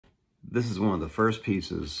This is one of the first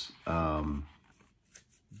pieces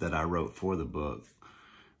that I wrote for the book.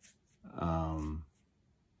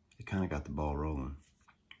 It kind of got the ball rolling.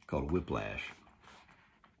 It's called Whiplash.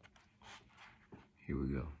 Here we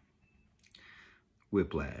go.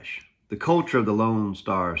 Whiplash. The culture of the Lone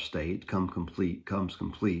Star State comes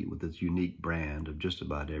complete with its unique brand of just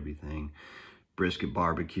about everything. Brisket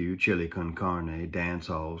barbecue, chili con carne, dance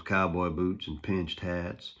halls, cowboy boots and pinched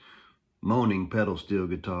hats, moaning pedal steel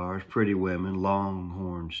guitars, pretty women,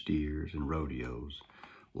 longhorn steers, and rodeos.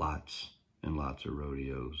 Lots and lots of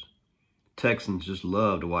rodeos. Texans just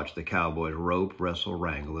love to watch the cowboys rope, wrestle,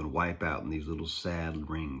 wrangle, and wipe out in these little sad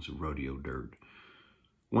rings of rodeo dirt.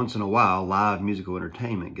 Once in a while, live musical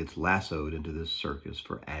entertainment gets lassoed into this circus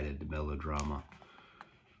for added melodrama.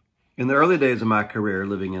 In the early days of my career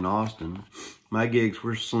living in Austin, my gigs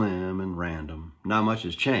were slim and random. Not much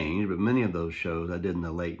has changed, but many of those shows I did in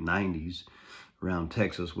the late 90s around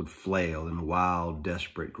Texas would flail in wild,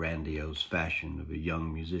 desperate, grandiose fashion of a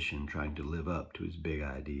young musician trying to live up to his big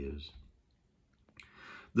ideas.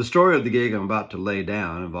 The story of the gig I'm about to lay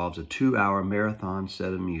down involves a 2-hour marathon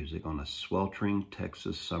set of music on a sweltering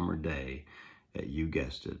Texas summer day at, you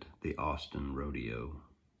guessed it, the Austin Rodeo.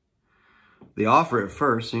 The offer at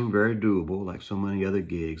first seemed very doable, like so many other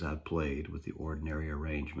gigs I'd played with the ordinary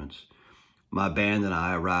arrangements. My band and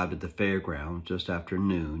I arrived at the fairgrounds just after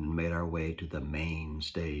noon and made our way to the main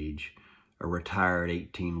stage, a retired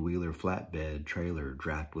 18-wheeler flatbed trailer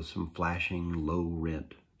draped with some flashing,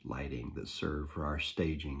 low-rent lighting that served for our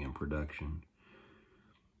staging and production.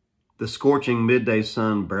 The scorching midday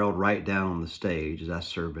sun barreled right down on the stage as I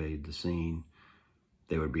surveyed the scene.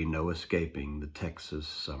 There would be no escaping the Texas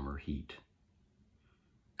summer heat.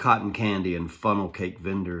 Cotton candy and funnel cake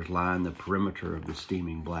vendors lined the perimeter of the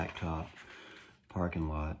steaming blacktop parking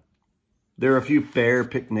lot. There were a few fair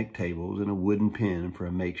picnic tables and a wooden pen for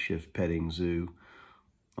a makeshift petting zoo.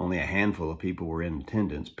 Only a handful of people were in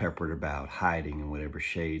attendance, peppered about, hiding in whatever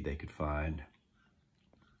shade they could find.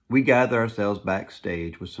 We gathered ourselves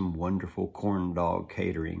backstage with some wonderful corn dog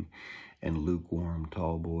catering and lukewarm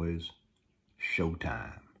tall boys.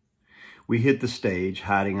 Showtime. We hit the stage,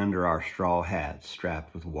 hiding under our straw hats,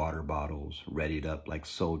 strapped with water bottles, readied up like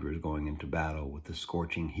soldiers going into battle with the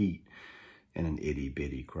scorching heat and an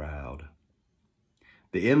itty-bitty crowd.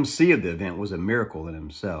 The MC of the event was a miracle in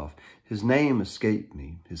himself. His name escaped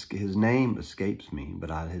me. His name escapes me,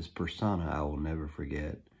 but his persona I will never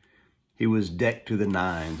forget. He was decked to the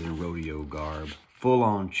nines in rodeo garb,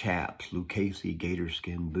 full-on chaps, Lucchese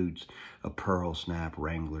gator-skin boots, a pearl snap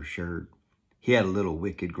Wrangler shirt. He had a little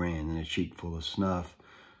wicked grin and a cheek full of snuff.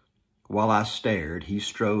 While I stared, he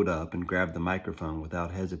strode up and grabbed the microphone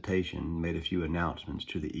without hesitation and made a few announcements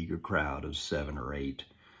to the eager crowd of 7 or 8.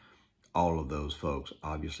 All of those folks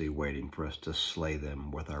obviously waiting for us to slay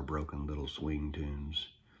them with our broken little swing tunes.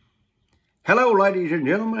 Hello, ladies and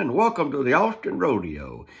gentlemen. Welcome to the Austin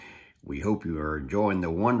Rodeo. We hope you are enjoying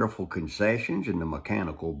the wonderful concessions in the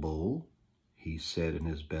Mechanical Bull, he said in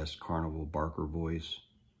his best carnival barker voice.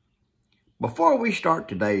 Before we start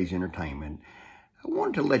today's entertainment, I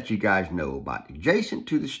wanted to let you guys know about adjacent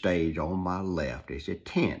to the stage on my left is a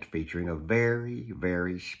tent featuring a very,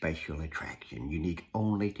 very special attraction unique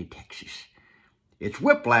only to Texas. It's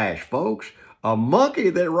Whiplash, folks, a monkey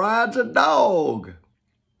that rides a dog.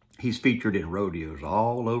 He's featured in rodeos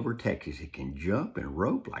all over Texas. He can jump and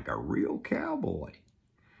rope like a real cowboy.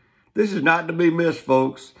 This is not to be missed,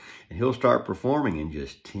 folks, and he'll start performing in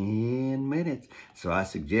just 10 minutes. So I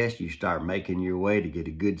suggest you start making your way to get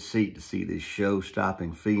a good seat to see this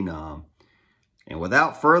show-stopping phenom. And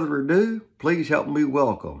without further ado, please help me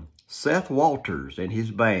welcome Seth Walters and his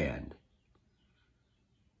band.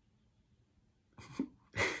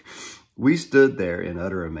 We stood there in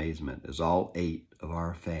utter amazement as all 8 of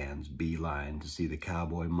our fans beelined to see the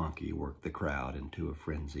cowboy monkey work the crowd into a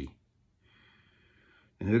frenzy.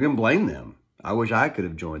 And who can blame them? I wish I could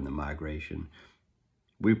have joined the migration.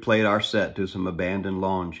 We played our set to some abandoned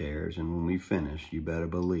lawn chairs, and when we finished, you better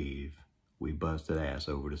believe, we busted ass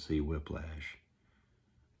over to see Whiplash.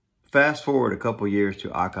 Fast forward a couple years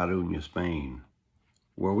to A Coruña, Spain,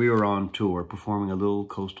 where we were on tour performing a little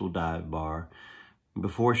coastal dive bar.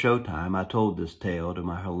 Before showtime, I told this tale to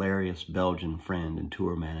my hilarious Belgian friend and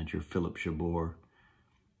tour manager, Philip Chabot.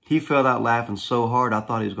 He fell out laughing so hard I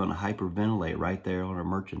thought he was going to hyperventilate right there on our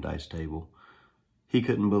merchandise table. He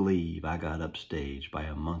couldn't believe I got upstaged by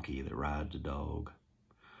a monkey that rides a dog.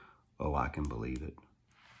 Oh, I can believe it.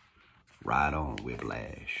 Ride on,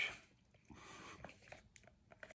 Whiplash.